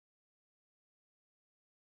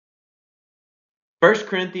First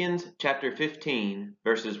Corinthians chapter 15,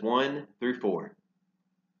 verses 1 through 4.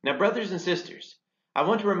 Now, brothers and sisters, I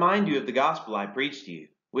want to remind you of the gospel I preached to you,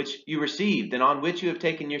 which you received and on which you have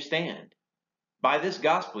taken your stand. By this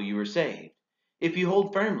gospel you were saved, if you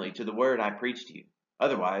hold firmly to the word I preached to you.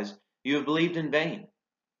 Otherwise, you have believed in vain.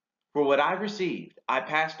 For what I received, I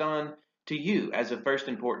passed on to you as of first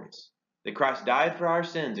importance, that Christ died for our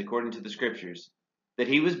sins according to the Scriptures, that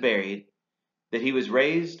he was buried, that he was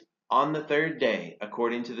raised on the third day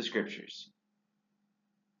according to the Scriptures.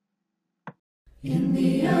 In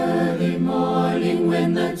the early morning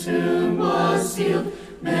when the tomb was sealed,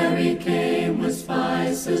 Mary came with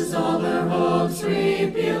spices, all her hopes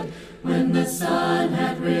revealed. When the sun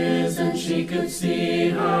had risen, she could see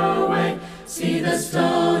her way. See, the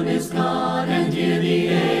stone is gone, and hear the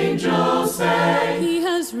angels say, He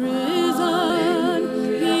has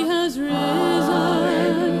risen, He has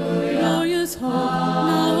risen. Glorious hope,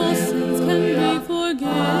 now all sins can be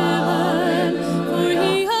forgiven. For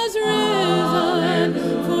He has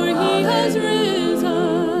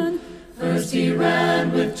risen. First he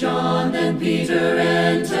ran with John, then Peter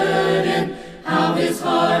entered in. How his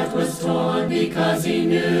heart was torn because he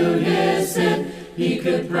knew his sin. He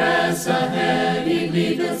could press ahead, he'd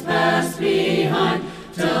leave his past behind.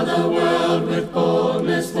 Tell the world with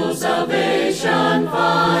boldness full salvation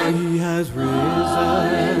find. He has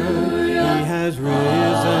risen, He has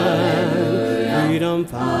risen. Freedom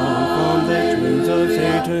found from the chains of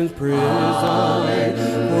Satan's prison.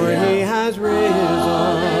 For He has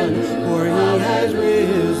risen, for He has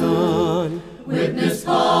risen. Witness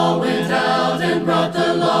Paul went out and brought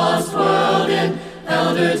the lost world in.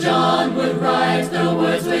 Elder John would write the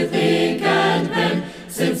words with ink and pen.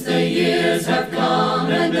 Since the years have come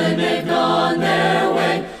and then they've gone their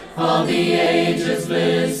way, all the ages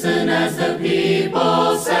listen as the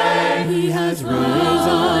people say, He has risen,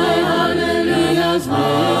 He has risen.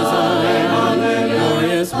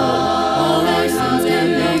 Glorious hope, all our sins can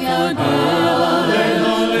be forgiven.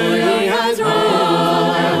 For He has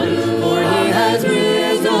risen, for He has risen.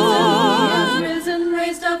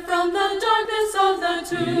 Raised up from the darkness of the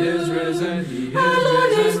tomb. He is risen, He is Our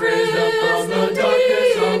Lord is raised up from the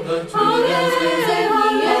darkness of the tomb. Our Lord is risen,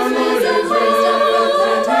 Our Lord is raised up from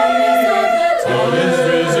the darkness of the tomb. He is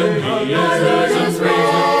risen, He is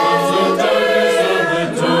raised up from the darkness of the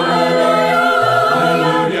tomb.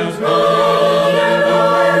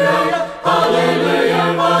 Hallelujah,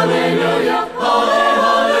 hallelujah, hallelujah,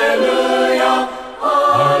 hallelujah.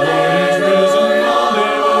 Our Lord is risen,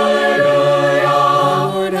 hallelujah. The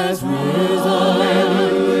Lord has risen,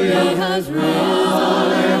 He has risen.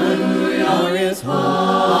 Glorious hope,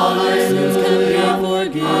 all our sins can be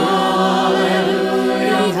forgiven.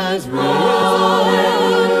 He has risen,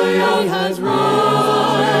 He has risen.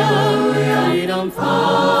 Freedom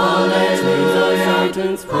found from the chains of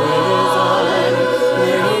Satan's prison. For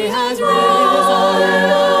He has risen,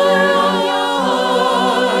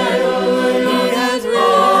 He has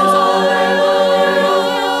risen.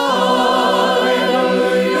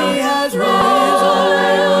 He has risen.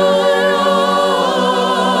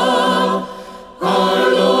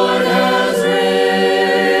 Our Lord has risen.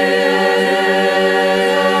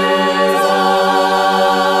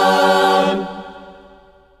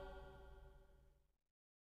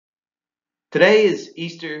 Today is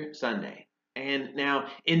Easter Sunday, and now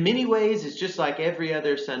in many ways it's just like every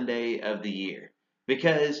other Sunday of the year,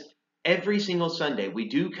 because every single Sunday we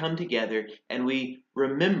do come together and we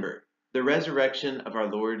remember the resurrection of our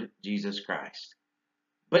Lord Jesus Christ.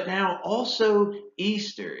 But now also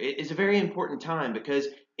Easter is a very important time because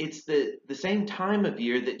it's the same time of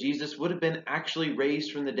year that Jesus would have been actually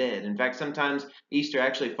raised from the dead. In fact, sometimes Easter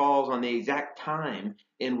actually falls on the exact time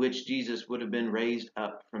in which Jesus would have been raised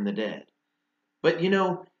up from the dead. But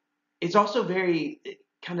it's also very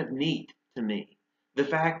kind of neat to me, the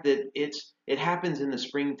fact that it happens in the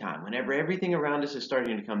springtime, whenever everything around us is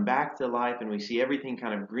starting to come back to life and we see everything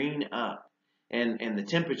kind of green up and the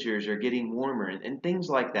temperatures are getting warmer and things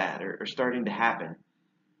like that are starting to happen.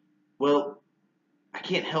 Well, I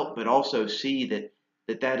can't help but also see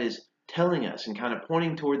that is telling us and kind of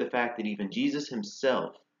pointing toward the fact that even Jesus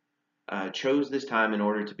himself chose this time in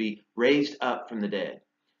order to be raised up from the dead.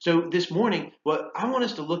 So this morning, what I want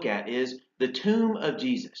us to look at is the tomb of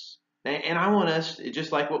Jesus. And I want us,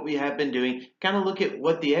 just like what we have been doing, kind of look at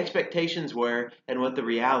what the expectations were and what the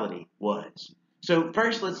reality was. So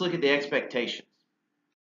first, let's look at the expectations.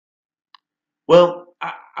 Well,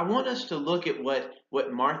 I want us to look at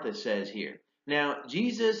what Martha says here. Now,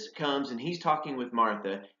 Jesus comes and he's talking with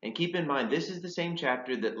Martha, and keep in mind, this is the same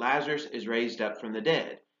chapter that Lazarus is raised up from the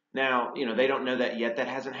dead. Now, they don't know that yet. That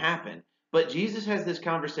hasn't happened. But Jesus has this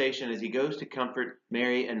conversation as he goes to comfort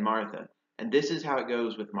Mary and Martha. And this is how it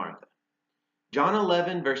goes with Martha. John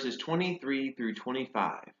 11, verses 23 through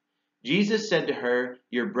 25. Jesus said to her,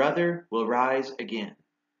 "Your brother will rise again."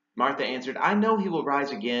 Martha answered, "I know he will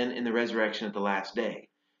rise again in the resurrection at the last day."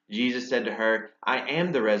 Jesus said to her, "I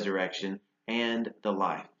am the resurrection and the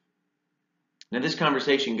life." Now, this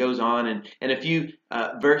conversation goes on, and a few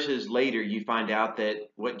verses later, you find out that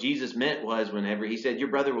what Jesus meant was whenever he said, "Your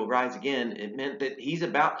brother will rise again," it meant that he's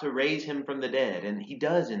about to raise him from the dead, and he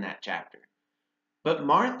does in that chapter. But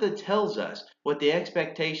Martha tells us what the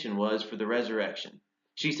expectation was for the resurrection.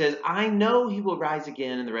 She says, "I know he will rise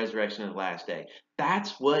again in the resurrection of the last day."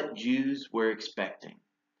 That's what Jews were expecting.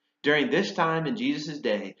 During this time in Jesus'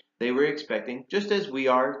 day, they were expecting, just as we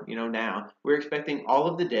are, now, we're expecting all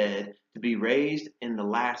of the dead to be raised in the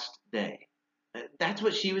last day. That's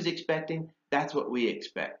what she was expecting. That's what we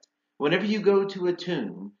expect. Whenever you go to a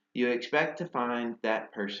tomb, you expect to find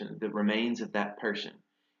that person, the remains of that person.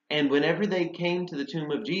 And whenever they came to the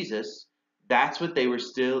tomb of Jesus, that's what they were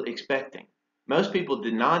still expecting. Most people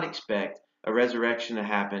did not expect a resurrection to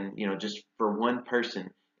happen, just for one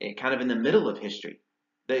person, kind of in the middle of history.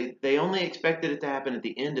 They only expected it to happen at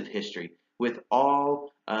the end of history, with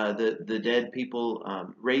all the dead people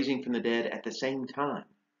raising from the dead at the same time.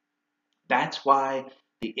 That's why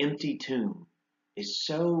the empty tomb is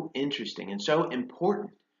so interesting and so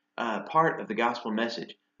important part of the gospel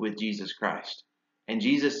message with Jesus Christ. And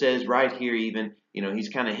Jesus says right here, even, he's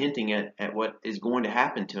kind of hinting at what is going to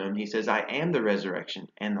happen to him. He says, "I am the resurrection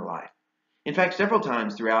and the life." In fact, several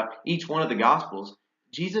times throughout each one of the Gospels,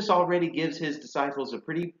 Jesus already gives his disciples a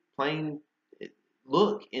pretty plain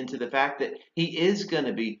look into the fact that he is going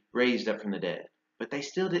to be raised up from the dead. But they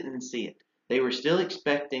still didn't see it. They were still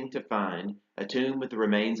expecting to find a tomb with the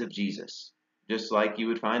remains of Jesus, just like you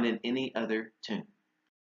would find in any other tomb.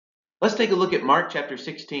 Let's take a look at Mark chapter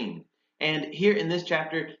 16. And here in this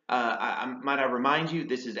chapter, might I remind you,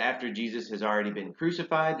 this is after Jesus has already been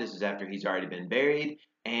crucified. This is after he's already been buried.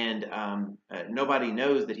 And nobody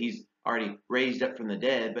knows that he's already raised up from the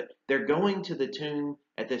dead. But they're going to the tomb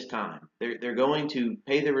at this time. They're going to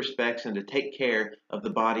pay their respects and to take care of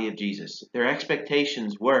the body of Jesus. Their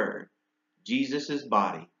expectations were Jesus'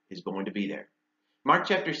 body is going to be there. Mark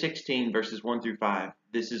chapter 16, verses 1 through 5,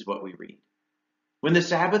 this is what we read. When the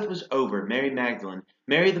Sabbath was over, Mary Magdalene,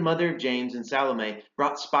 Mary the mother of James, and Salome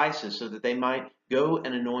brought spices so that they might go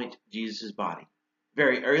and anoint Jesus' body.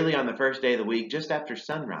 Very early on the first day of the week, just after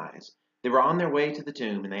sunrise, they were on their way to the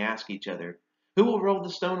tomb, and they asked each other, "Who will roll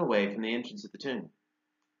the stone away from the entrance of the tomb?"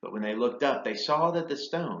 But when they looked up, they saw that the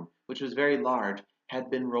stone, which was very large,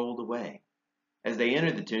 had been rolled away. As they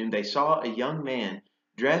entered the tomb, they saw a young man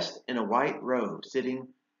dressed in a white robe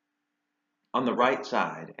sitting on the right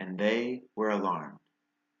side, and they were alarmed.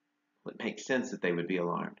 Well, it makes sense that they would be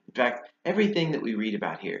alarmed. In fact, everything that we read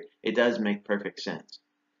about here, it does make perfect sense.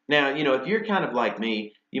 Now, if you're kind of like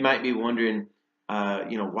me, you might be wondering,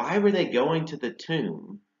 why were they going to the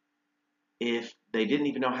tomb if they didn't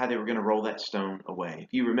even know how they were going to roll that stone away?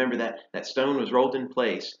 If you remember that stone was rolled in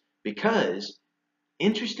place because,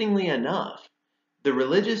 interestingly enough, the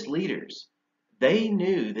religious leaders, they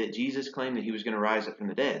knew that Jesus claimed that he was going to rise up from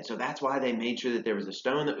the dead. So that's why they made sure that there was a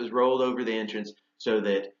stone that was rolled over the entrance so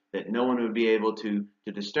that no one would be able to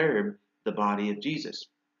disturb the body of Jesus.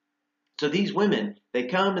 So these women, they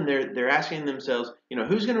come and they're asking themselves,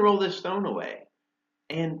 who's going to roll this stone away?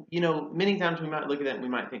 And, many times we might look at that and we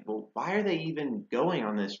might think, well, why are they even going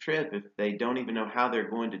on this trip if they don't even know how they're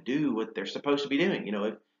going to do what they're supposed to be doing?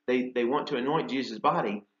 If they want to anoint Jesus'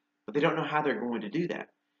 body, but they don't know how they're going to do that.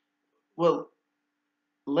 Well,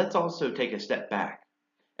 let's also take a step back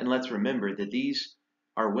and let's remember that these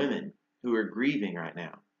are women who are grieving right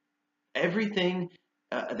now. Everything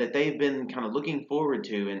that they've been kind of looking forward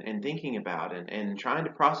to and thinking about and trying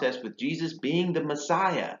to process with Jesus being the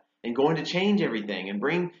Messiah and going to change everything and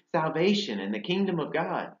bring salvation and the kingdom of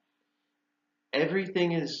God.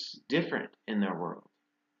 Everything is different in their world.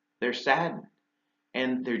 They're saddened.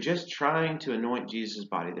 And they're just trying to anoint Jesus'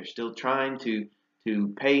 body. They're still trying to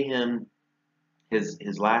pay him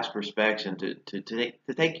his last respects and to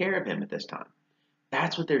take care of him at this time.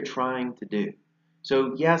 That's what they're trying to do.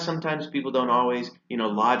 So yeah, sometimes people don't always,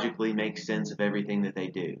 logically make sense of everything that they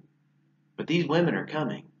do. But these women are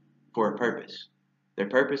coming for a purpose. Their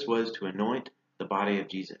purpose was to anoint the body of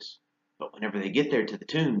Jesus. But whenever they get there to the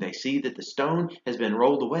tomb, they see that the stone has been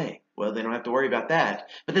rolled away. Well, they don't have to worry about that.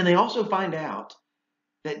 But then they also find out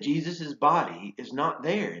that Jesus' body is not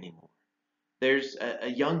there anymore. There's a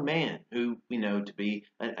young man who we know to be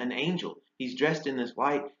an angel. He's dressed in this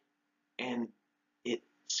white, and it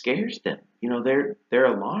scares them. They're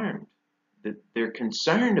alarmed. They're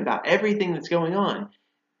concerned about everything that's going on,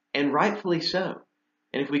 and rightfully so.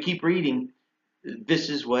 And if we keep reading, this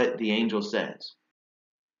is what the angel says.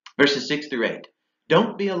 Verses 6 through 8.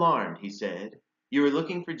 Don't be alarmed, he said. You are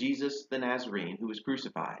looking for Jesus the Nazarene who was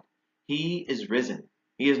crucified. He is risen.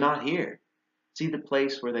 He is not here. See the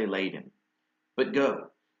place where they laid him. But go,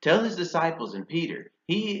 tell his disciples and Peter,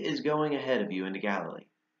 he is going ahead of you into Galilee.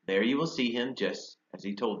 There you will see him just as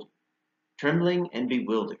he told you. Trembling and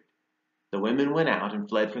bewildered, the women went out and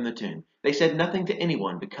fled from the tomb. They said nothing to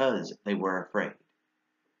anyone because they were afraid.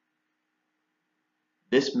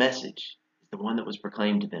 This message is the one that was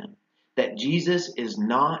proclaimed to them, that Jesus is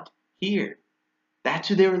not here. That's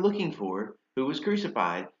who they were looking for, who was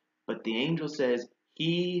crucified. But the angel says,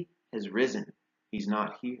 he has risen. He's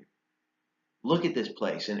not here. Look at this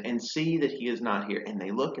place and see that he is not here. And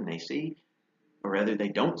they look and they see, or rather they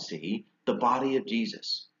don't see, the body of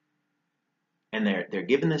Jesus. And they're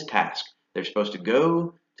given this task. They're supposed to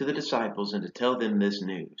go to the disciples and to tell them this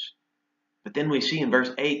news. But then we see in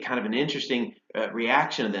verse 8 kind of an interesting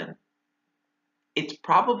reaction of them. It's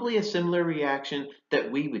probably a similar reaction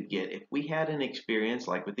that we would get if we had an experience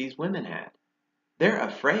like what these women had. They're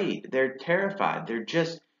afraid. They're terrified.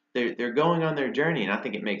 They're going on their journey. And I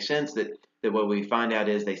think it makes sense that what we find out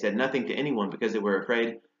is they said nothing to anyone because they were afraid.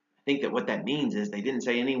 I think that what that means is they didn't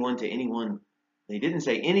say anything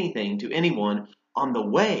to anyone on the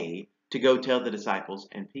way to go tell the disciples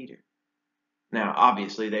and Peter. Now,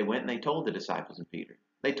 obviously, they went and they told the disciples and Peter.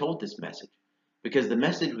 They told this message because the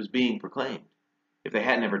message was being proclaimed. If they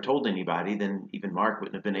hadn't ever told anybody, then even Mark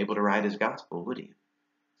wouldn't have been able to write his gospel, would he?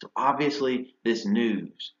 So obviously, this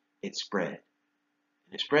news, it spread.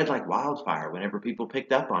 And it spread like wildfire whenever people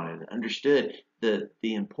picked up on it and understood the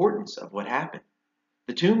importance of what happened.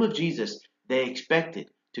 The tomb of Jesus, they expected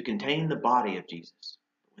to contain the body of Jesus.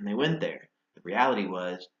 But when they went there, the reality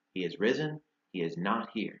was, he is risen, he is not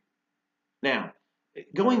here. Now,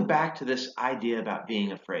 going back to this idea about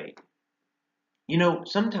being afraid,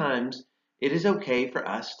 sometimes it is okay for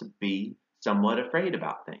us to be somewhat afraid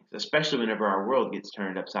about things, especially whenever our world gets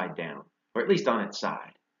turned upside down, or at least on its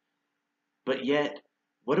side. But yet,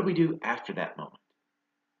 what do we do after that moment?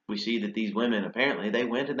 We see that these women, apparently, they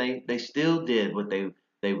went and they still did what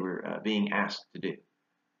they were being asked to do.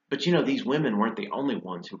 But these women weren't the only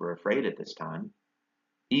ones who were afraid at this time.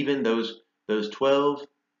 Even those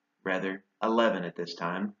 11 at this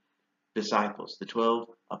time, disciples, the 12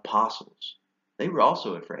 apostles, they were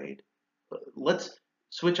also afraid. Let's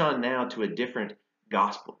switch on now to a different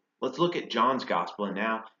gospel. Let's look at John's gospel, and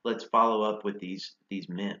now let's follow up with these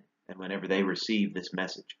men and whenever they received this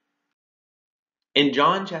message. In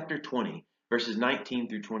John chapter 20, verses 19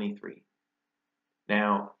 through 23.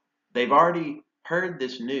 Now, they've already heard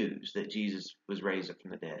this news that Jesus was raised up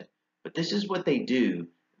from the dead, but this is what they do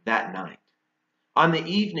that night. On the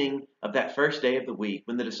evening of that first day of the week,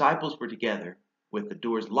 when the disciples were together, with the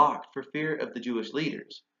doors locked for fear of the Jewish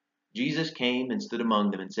leaders, Jesus came and stood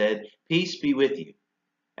among them and said, "Peace be with you."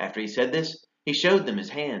 After he said this, he showed them his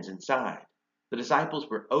hands and side. The disciples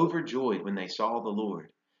were overjoyed when they saw the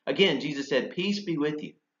Lord. Again, Jesus said, "Peace be with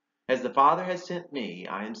you. As the Father has sent me,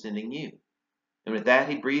 I am sending you." And with that,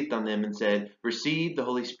 he breathed on them and said, "Receive the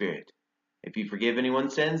Holy Spirit. If you forgive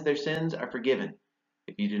anyone's sins, their sins are forgiven.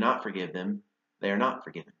 If you do not forgive them, they are not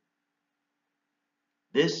forgiven."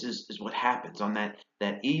 This is what happens on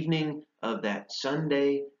that evening of that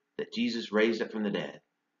Sunday that Jesus raised up from the dead.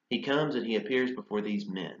 He comes and he appears before these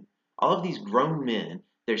men. All of these grown men,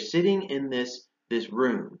 they're sitting in this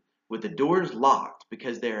room with the doors locked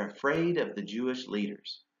because they're afraid of the Jewish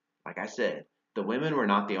leaders. Like I said, the women were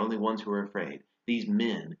not the only ones who were afraid. These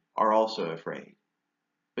men are also afraid.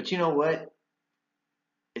 But you know what?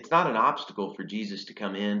 It's not an obstacle for Jesus to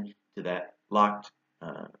come in to that locked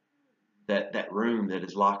that room that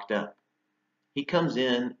is locked up. He comes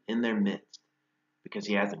in their midst because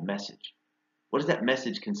he has a message. What does that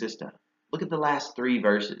message consist of? Look at the last 3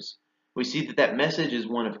 verses. We see that message is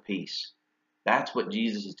one of peace. That's what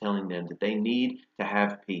Jesus is telling them, that they need to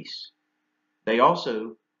have peace. They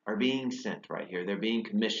also are being sent right here. They're being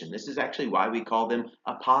commissioned. This is actually why we call them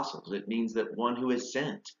apostles. It means that one who is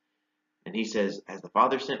sent. And he says, "As the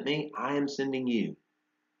Father sent me, I am sending you."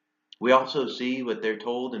 We also see what they're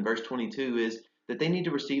told in verse 22 is that they need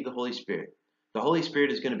to receive the Holy Spirit. The Holy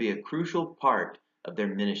Spirit is going to be a crucial part of their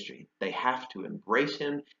ministry. They have to embrace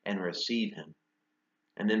him and receive him.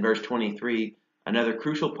 And then verse 23, another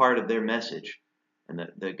crucial part of their message and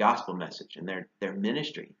the gospel message and their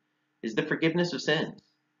ministry is the forgiveness of sins.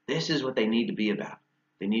 This is what they need to be about.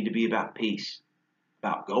 They need to be about peace,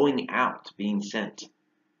 about going out, being sent,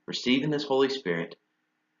 receiving this Holy Spirit,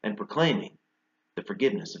 and proclaiming the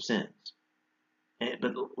forgiveness of sins.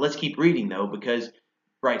 But let's keep reading, though, because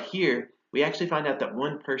right here, we actually find out that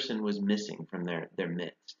one person was missing from their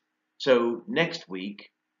midst. So next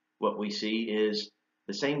week, what we see is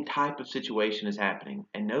the same type of situation is happening.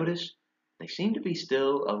 And notice, they seem to be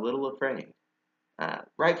still a little afraid.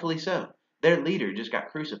 Rightfully so. Their leader just got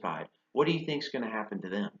crucified. What do you think is going to happen to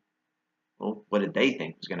them? Well, what did they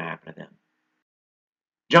think was going to happen to them?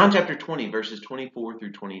 John chapter 20, verses 24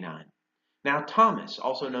 through 29. Now Thomas,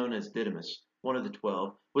 also known as Didymus, one of the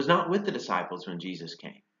 12, was not with the disciples when Jesus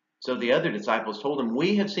came. So the other disciples told him,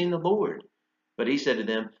 "We have seen the Lord." But he said to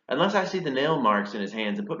them, "Unless I see the nail marks in his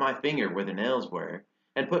hands, and put my finger where the nails were,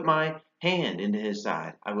 and put my hand into his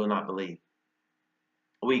side, I will not believe."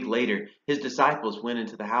 A week later, his disciples went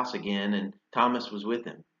into the house again, and Thomas was with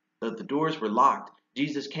them. Though the doors were locked,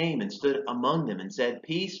 Jesus came and stood among them and said,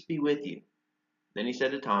 "Peace be with you." Then he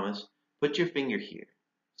said to Thomas, "Put your finger here.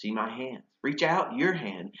 See my hands. Reach out your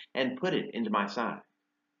hand and put it into my side.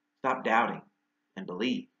 Stop doubting and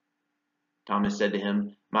believe." Thomas said to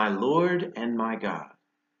him, "My Lord and my God."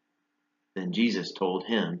 Then Jesus told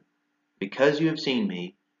him, "Because you have seen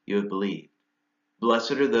me, you have believed.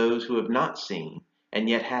 Blessed are those who have not seen and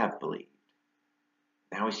yet have believed."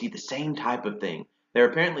 Now we see the same type of thing. There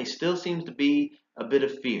apparently still seems to be a bit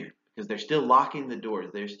of fear because they're still locking the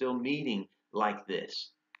doors. They're still meeting like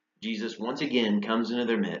this. Jesus once again comes into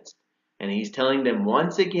their midst, and he's telling them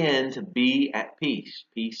once again to be at peace.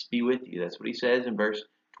 Peace be with you. That's what he says in verse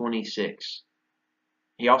 26.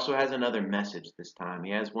 He also has another message this time.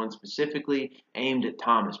 He has one specifically aimed at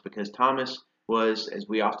Thomas because Thomas was, as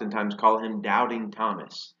we oftentimes call him, Doubting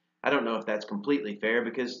Thomas. I don't know if that's completely fair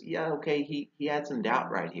because, yeah, okay, he had some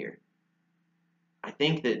doubt right here. I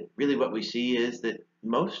think that really what we see is that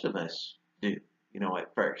most of us do,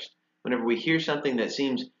 at first. Whenever we hear something that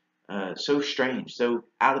seems so strange, so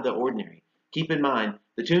out of the ordinary, keep in mind,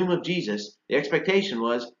 the tomb of Jesus, the expectation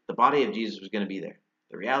was the body of Jesus was going to be there.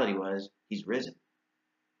 The reality was he's risen.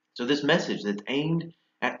 So this message that's aimed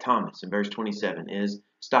at Thomas in verse 27 is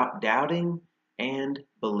stop doubting and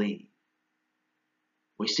believe.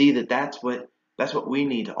 We see that that's what we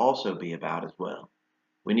need to also be about as well.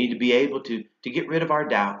 We need to be able to get rid of our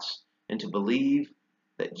doubts and to believe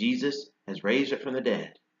that Jesus has raised up from the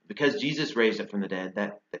dead. Because Jesus raised up from the dead,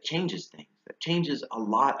 that changes things. That changes a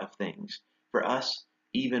lot of things for us,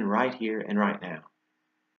 even right here and right now.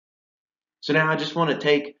 So now I just want to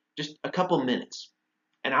take just a couple minutes,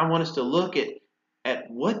 and I want us to look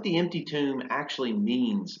at what the empty tomb actually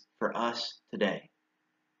means for us today.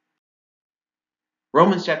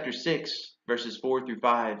 Romans chapter 6, verses 4 through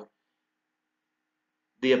 5,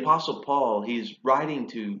 the Apostle Paul, he's writing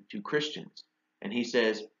to Christians, and he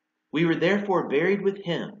says, "We were therefore buried with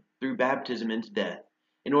him through baptism into death,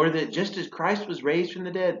 in order that just as Christ was raised from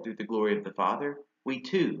the dead through the glory of the Father, we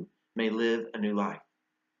too may live a new life.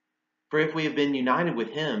 For if we have been united with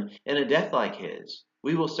him in a death like his,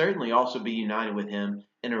 we will certainly also be united with him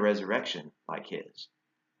in a resurrection like his."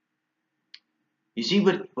 You see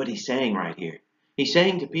what he's saying right here? He's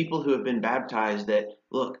saying to people who have been baptized that,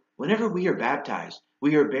 look, whenever we are baptized,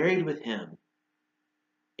 we are buried with him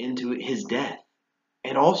into his death.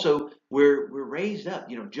 And also, we're raised up,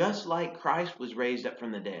 just like Christ was raised up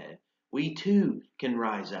from the dead. We too can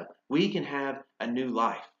rise up. We can have a new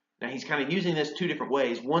life. Now, he's kind of using this two different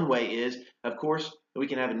ways. One way is, of course, we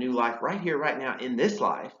can have a new life right here, right now, in this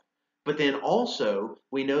life. But then also,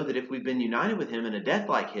 we know that if we've been united with him in a death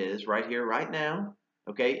like his, right here, right now,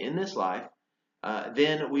 okay, in this life,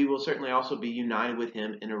 then we will certainly also be united with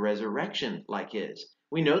him in a resurrection like his.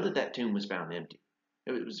 We know that tomb was found empty.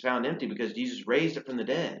 It was found empty because Jesus raised it from the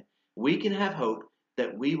dead. We can have hope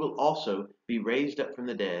that we will also be raised up from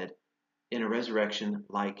the dead in a resurrection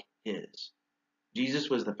like his. Jesus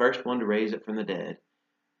was the first one to raise it from the dead.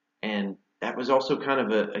 And that was also kind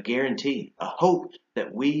of a guarantee, a hope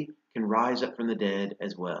that we can rise up from the dead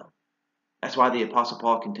as well. That's why the Apostle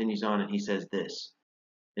Paul continues on and he says this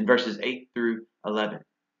in verses 8 through 11.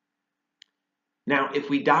 "Now, if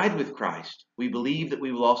we died with Christ, we believe that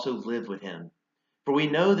we will also live with him. For we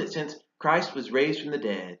know that since Christ was raised from the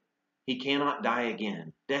dead, he cannot die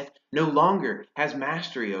again. Death no longer has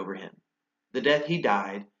mastery over him. The death he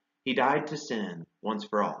died to sin once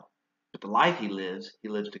for all. But the life he lives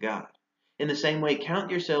to God. In the same way,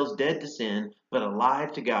 count yourselves dead to sin, but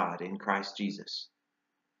alive to God in Christ Jesus."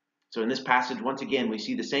 So in this passage, once again, we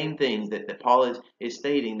see the same things that Paul is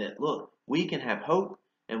stating that, look, we can have hope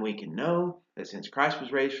and we can know that since Christ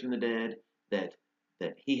was raised from the dead,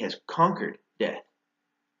 that he has conquered death.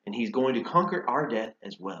 And he's going to conquer our death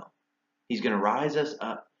as well. He's going to rise us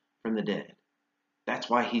up from the dead. That's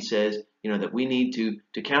why he says, that we need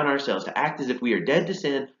to count ourselves, to act as if we are dead to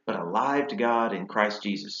sin, but alive alive to God in Christ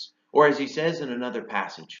Jesus. Or as he says in another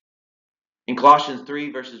passage, in Colossians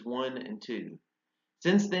 3, verses 1 and 2,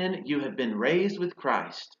 since then you have been raised with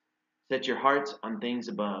Christ. Set your hearts on things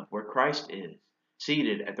above, where Christ is,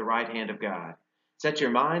 seated at the right hand of God. Set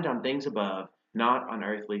your mind on things above, not on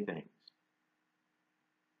earthly things.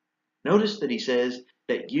 Notice that he says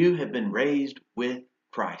that you have been raised with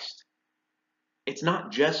Christ. It's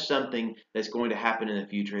not just something that's going to happen in the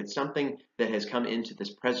future. It's something that has come into this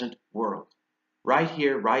present world. Right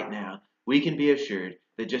here, right now, we can be assured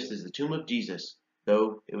that just as the tomb of Jesus,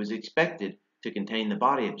 though it was expected to contain the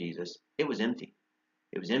body of Jesus, it was empty.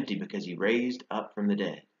 It was empty because he raised up from the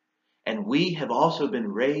dead. And we have also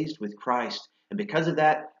been raised with Christ. And because of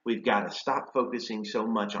that, we've got to stop focusing so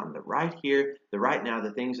much on the right here, the right now,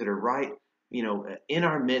 the things that are right, in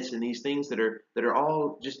our midst, and these things that are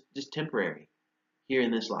all just temporary here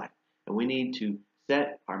in this life. And we need to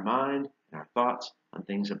set our mind and our thoughts on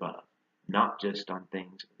things above, not just on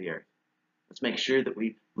things of the earth. Let's make sure that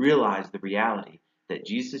we realize the reality that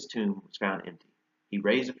Jesus' tomb was found empty. He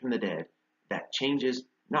raised it from the dead. That changes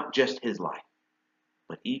not just his life,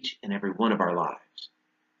 but each and every one of our lives.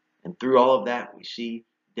 And through all of that, we see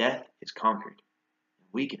death is conquered. And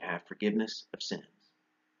we can have forgiveness of sins.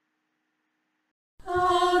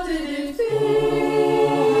 How did it feel?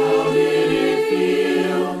 How did it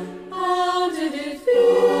feel? How did it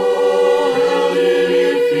feel? How did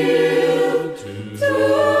it feel to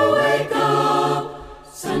wake up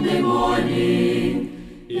Sunday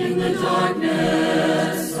morning in the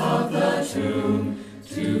darkness of the tomb,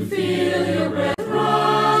 to feel your breath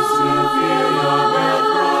rise, to feel your breath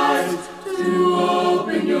rise, to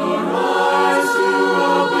open your eyes, to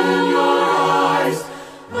open your eyes.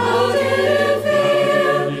 How did it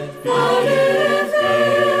feel? How did it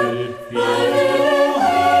feel?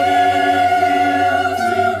 How did it feel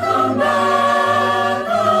to come back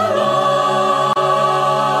alive?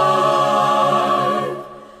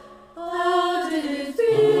 How did it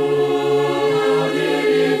feel? How did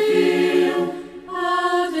it feel?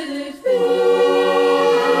 How did it feel?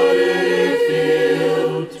 How did it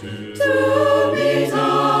feel to meet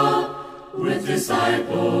up with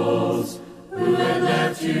disciples who had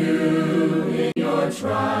left you in your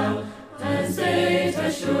trial, as they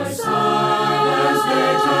touched your side, as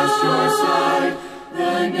they touched your side?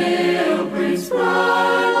 The nail prints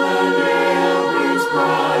bright, the nail prints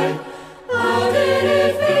bright. How did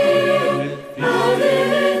it feel? How did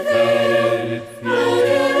it feel? How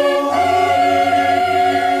did it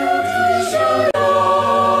feel to show you're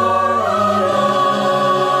alive?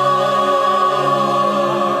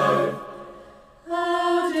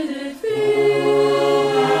 How did it feel?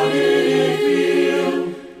 How did it feel?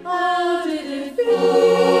 How did it feel?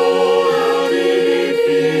 How did it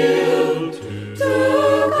feel to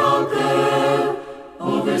conquer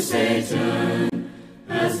over Satan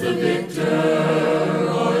as the victor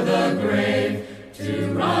o'er the grave,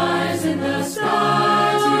 to rise in the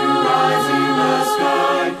sky, to rise in the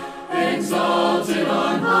sky, exalted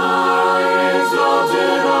on high,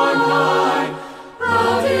 exalted on high?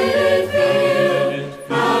 How did it feel?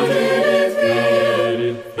 How did it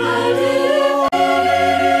feel? How did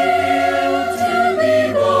it feel to be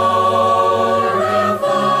glorified?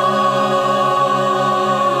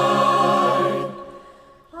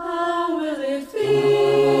 How will it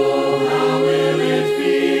feel? How will it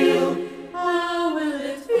feel? How will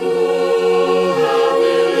it feel? How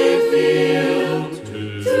will it feel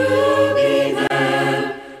to be there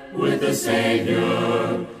with the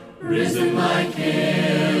Savior, risen like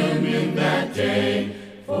him in that day,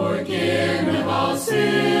 forgiven of all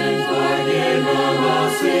sin, forgiven of all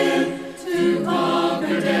sin, to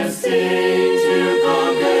conquer death's sting, to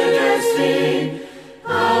conquer death's sting?